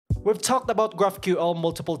We've talked about GraphQL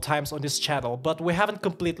multiple times on this channel, but we haven't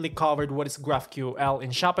completely covered what is GraphQL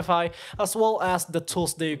in Shopify, as well as the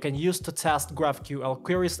tools that you can use to test GraphQL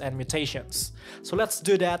queries and mutations. So let's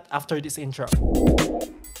do that after this intro.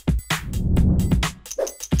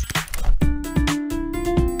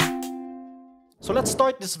 So let's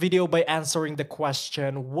start this video by answering the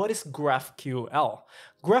question, what is GraphQL?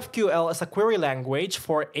 GraphQL is a query language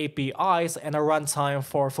for APIs and a runtime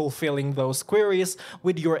for fulfilling those queries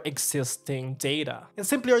with your existing data. In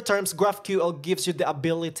simpler terms, GraphQL gives you the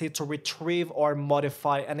ability to retrieve or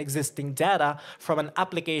modify an existing data from an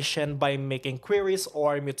application by making queries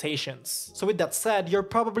or mutations. So with that said, you're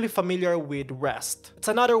probably familiar with REST. It's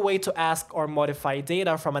another way to ask or modify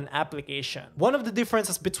data from an application. One of the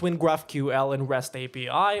differences between GraphQL and REST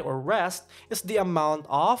API or REST is the amount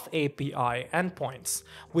of API endpoints.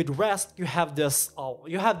 With REST, you have this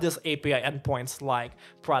API endpoints like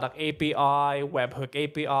product API, webhook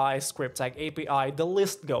API, script tag API, the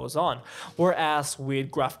list goes on. Whereas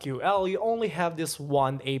with GraphQL, you only have this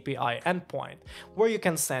one API endpoint where you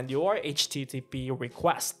can send your HTTP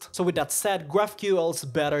request. So with that said, GraphQL is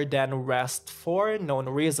better than REST for known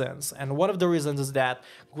reasons. And one of the reasons is that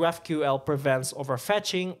GraphQL prevents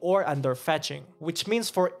overfetching or underfetching, which means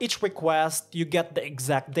for each request, you get the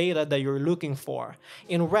exact data that you're looking for.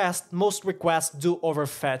 In REST, most requests do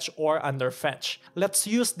overfetch or underfetch. Let's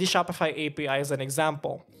use the Shopify API as an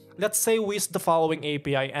example. Let's say we use the following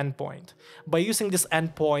API endpoint. By using this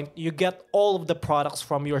endpoint, you get all of the products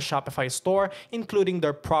from your Shopify store, including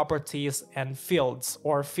their properties and fields.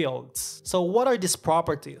 So what are these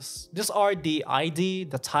properties? These are the ID,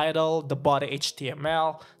 the title, the body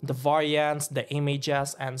HTML, the variants, the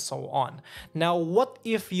images, and so on. Now, what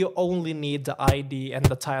if you only need the ID and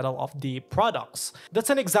the title of the products? That's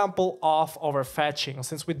an example of overfetching,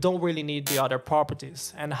 since we don't really need the other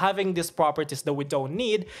properties. And having these properties that we don't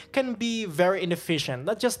need can be very inefficient,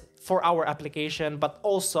 not just for our application, but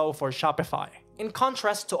also for Shopify. In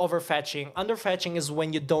contrast to overfetching, underfetching is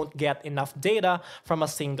when you don't get enough data from a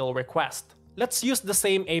single request. Let's use the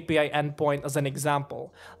same API endpoint as an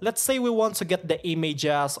example. Let's say we want to get the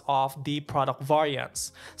images of the product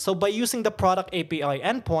variants. So by using the product API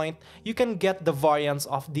endpoint, you can get the variants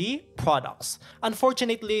of the products.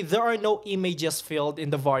 Unfortunately, there are no images field in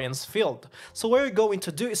the variants field. So what you're going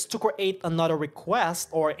to do is to create another request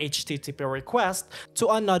or HTTP request to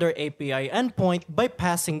another API endpoint by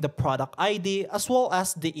passing the product ID as well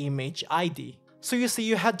as the image ID. So you see,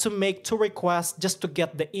 you had to make two requests just to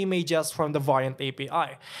get the images from the variant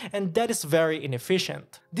API, and that is very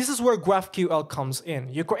inefficient. This is where GraphQL comes in.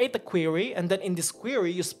 You create a query, and then in this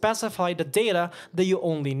query, you specify the data that you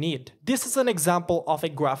only need. This is an example of a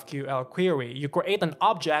GraphQL query. You create an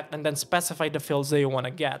object and then specify the fields that you want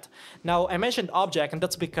to get. Now, I mentioned object, and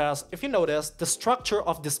that's because if you notice, the structure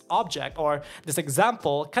of this object or this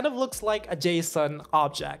example kind of looks like a JSON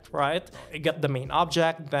object, right? You get the main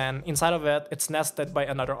object, then inside of it, it's nested by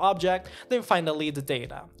another object, then finally the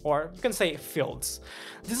data, or you can say fields.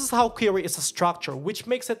 This is how query is structured, which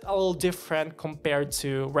makes it a little different compared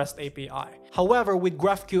to REST API. However, with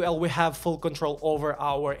GraphQL, we have full control over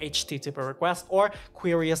our HTTP requests or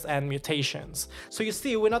queries and mutations. So you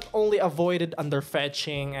see, we not only avoided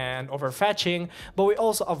underfetching and overfetching, but we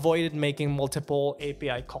also avoided making multiple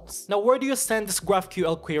API calls. Now, where do you send this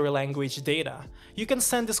GraphQL query language data? You can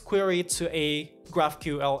send this query to a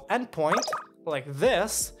GraphQL endpoint like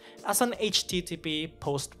this as an HTTP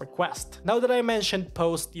post request. Now that I mentioned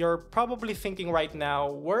post, you're probably thinking right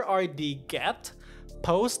now, where are the get,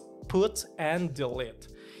 post, put, and delete?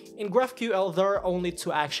 In GraphQL, there are only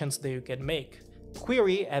two actions that you can make: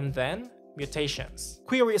 query and then mutations.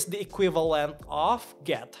 Query is the equivalent of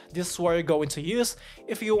get. This is what you're going to use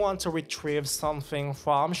if you want to retrieve something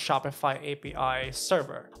from Shopify API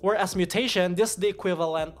server. Whereas mutation, this is the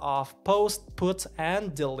equivalent of post, put,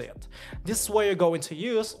 and delete. This is what you're going to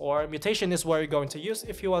use, or mutation is what you're going to use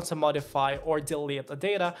if you want to modify or delete the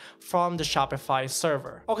data from the Shopify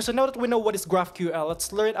server. Okay, so now that we know what is GraphQL,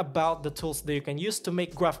 let's learn about the tools that you can use to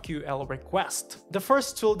make GraphQL request. The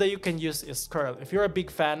first tool that you can use is curl. If you're a big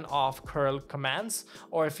fan of curl commands,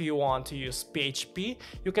 or if you want to use PHP,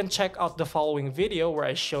 you can check out the following video where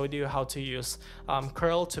I showed you how to use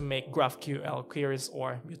curl to make GraphQL queries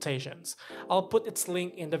or mutations. I'll put its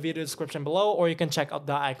link in the video description below, or you can check out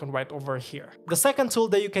the icon right over here. The second tool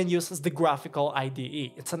that you can use is the Graphical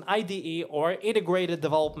IDE. It's an IDE or integrated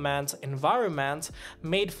development environment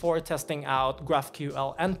made for testing out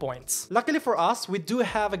GraphQL endpoints. Luckily for us, we do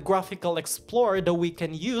have a graphical explorer that we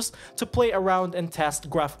can use to play around and test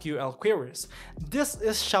GraphQL queries queries. This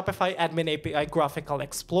is Shopify Admin API Graphical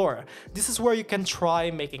Explorer. This is where you can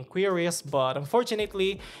try making queries, but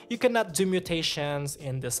unfortunately, you cannot do mutations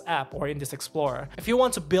in this app or in this Explorer. If you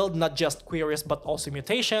want to build not just queries but also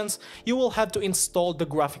mutations, you will have to install the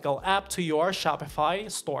Graphical app to your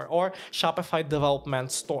Shopify store or Shopify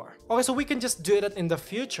development store. Okay, so we can just do that in the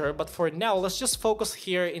future, but for now, let's just focus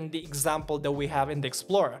here in the example that we have in the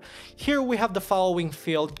Explorer. Here we have the following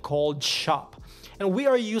field called shop, and we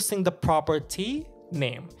are using the property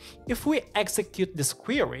name. If we execute this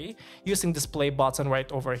query using display button right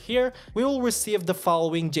over here, we will receive the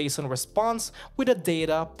following JSON response with a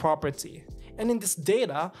data property. And in this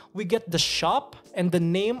data, we get the shop and the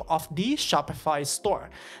name of the Shopify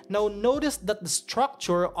store. Now notice that the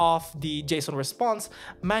structure of the JSON response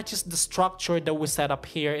matches the structure that we set up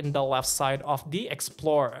here in the left side of the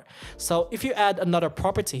Explorer. So if you add another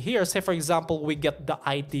property here, say for example, we get the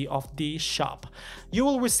ID of the shop, you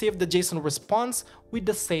will receive the JSON response with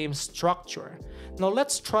the same structure. Now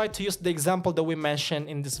let's try to use the example that we mentioned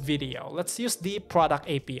in this video. Let's use the product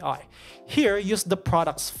API. Here, use the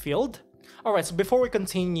products field. Alright, so before we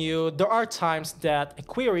continue, there are times that a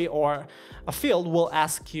query or a field will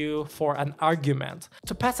ask you for an argument.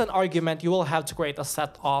 To pass an argument, you will have to create a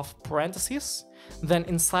set of parentheses. Then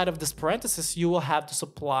inside of this parenthesis, you will have to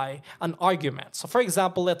supply an argument. So for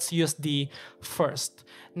example, let's use the first.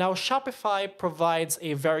 Now Shopify provides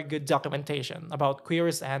a very good documentation about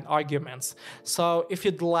queries and arguments. So if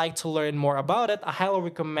you'd like to learn more about it, I highly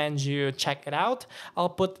recommend you check it out. I'll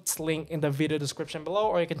put its link in the video description below,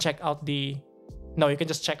 or you can check out you can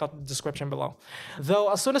just check out the description below.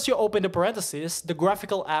 Though, as soon as you open the parentheses, the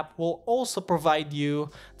Graphical app will also provide you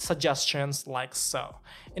suggestions like so.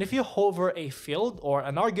 And if you hover a field or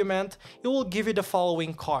an argument, it will give you the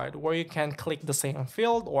following card where you can click the same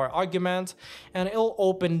field or argument, and it will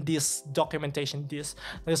open this documentation,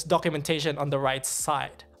 this documentation on the right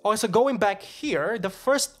side. Okay, so going back here, the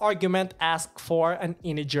first argument asks for an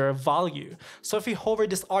integer value. So if you hover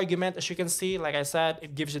this argument, as you can see, like I said,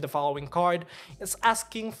 it gives you the following card. It's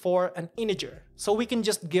asking for an integer. So we can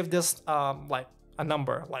just give this like a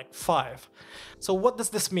number, like 5. So what does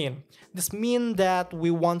this mean? This means that we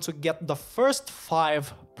want to get the first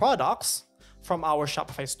 5 products from our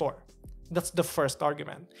Shopify store. That's the first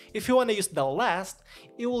argument. If you want to use the last,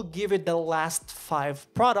 it will give you the last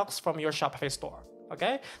 5 products from your Shopify store.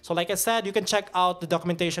 Okay, so like I said, you can check out the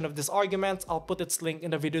documentation of this argument. I'll put its link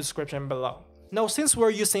in the video description below. Now, since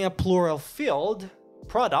we're using a plural field,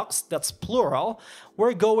 products, that's plural,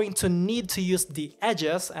 we're going to need to use the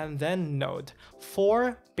edges and then node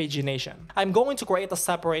for pagination. I'm going to create a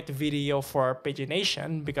separate video for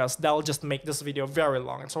pagination because that will just make this video very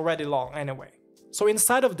long. It's already long anyway. So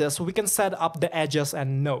inside of this, we can set up the edges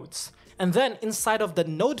and nodes. And then inside of the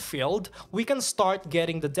node field, we can start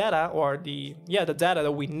getting the data or the data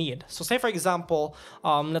that we need. So say for example,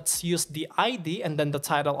 let's use the ID and then the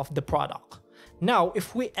title of the product. Now,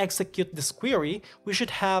 if we execute this query, we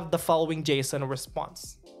should have the following JSON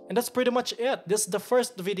response. And that's pretty much it. This is the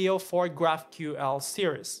first video for GraphQL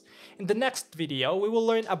series. In the next video, we will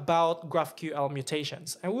learn about GraphQL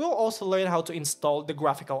mutations, and we will also learn how to install the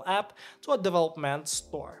Graphical app to a development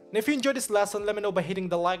store. And if you enjoyed this lesson, let me know by hitting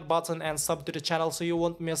the like button and sub to the channel so you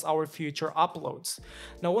won't miss our future uploads.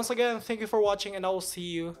 Now, once again, thank you for watching, and I will see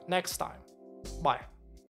you next time. Bye.